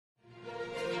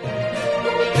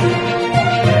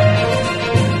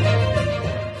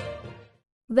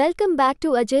Welcome back to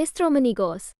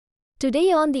Ajayastromoneyguru.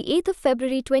 Today on the 8th of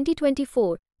February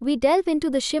 2024, we delve into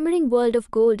the shimmering world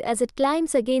of gold as it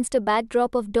climbs against a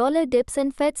backdrop of dollar dips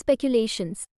and Fed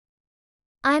speculations.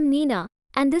 I'm Neena,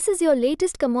 and this is your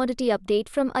latest commodity update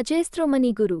from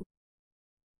Ajayastromoneyguru.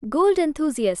 Gold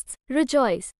enthusiasts,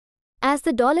 rejoice! As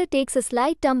the dollar takes a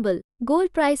slight tumble,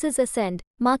 gold prices ascend,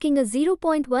 marking a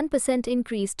 0.1%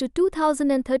 increase to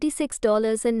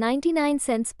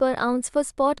 $2,036.99 per ounce for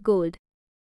spot gold.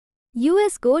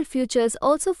 US gold futures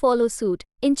also follow suit,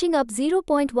 inching up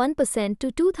 0.1%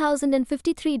 to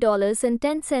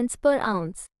 $2,053.10 per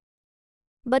ounce.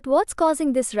 But what's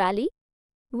causing this rally?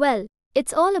 Well,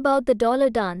 it's all about the dollar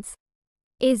dance.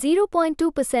 A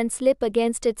 0.2% slip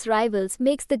against its rivals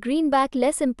makes the greenback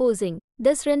less imposing,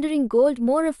 thus rendering gold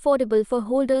more affordable for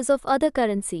holders of other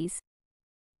currencies.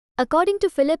 According to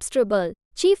Philip Strobel,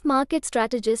 chief market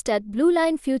strategist at Blue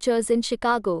Line Futures in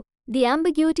Chicago, the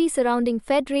ambiguity surrounding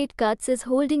Fed rate cuts is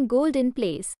holding gold in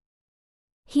place.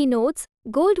 He notes,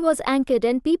 gold was anchored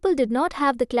and people did not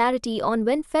have the clarity on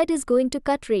when Fed is going to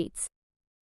cut rates.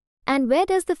 And where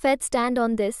does the Fed stand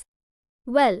on this?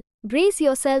 Well, brace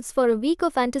yourselves for a week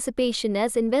of anticipation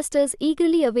as investors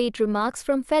eagerly await remarks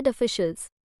from Fed officials.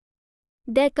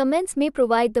 Their comments may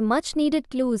provide the much-needed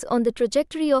clues on the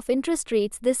trajectory of interest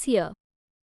rates this year.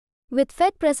 With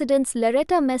Fed Presidents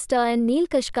Loretta Mester and Neil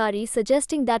Kashkari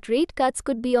suggesting that rate cuts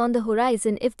could be on the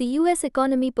horizon if the US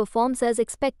economy performs as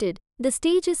expected, the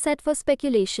stage is set for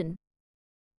speculation.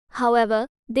 However,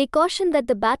 they caution that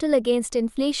the battle against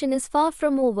inflation is far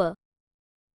from over.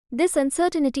 This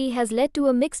uncertainty has led to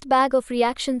a mixed bag of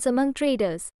reactions among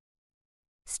traders.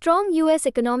 Strong US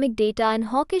economic data and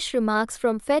hawkish remarks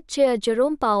from Fed Chair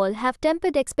Jerome Powell have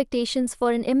tempered expectations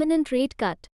for an imminent rate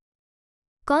cut.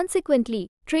 Consequently,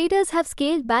 traders have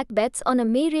scaled back bets on a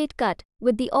May rate cut,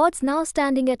 with the odds now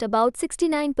standing at about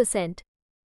 69%.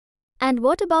 And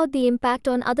what about the impact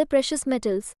on other precious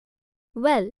metals?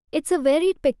 Well, it's a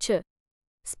varied picture.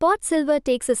 Spot silver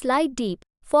takes a slight dip,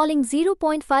 falling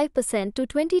 0.5% to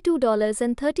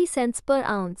 $22.30 per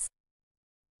ounce.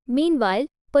 Meanwhile,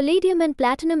 palladium and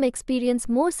platinum experience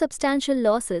more substantial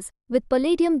losses, with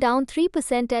palladium down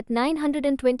 3% at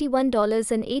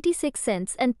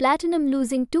 $921.86 and platinum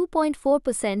losing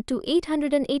 2.4% to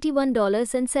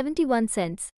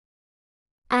 $881.71.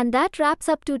 And that wraps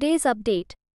up today's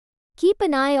update. Keep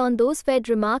an eye on those Fed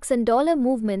remarks and dollar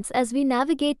movements as we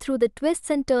navigate through the twists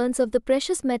and turns of the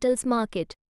precious metals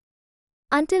market.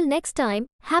 Until next time,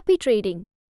 happy trading.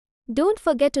 Don't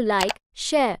forget to like,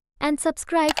 share, and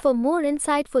subscribe for more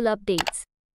insightful updates.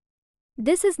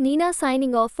 This is Neena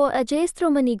signing off for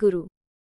Ajayastromoneyguru.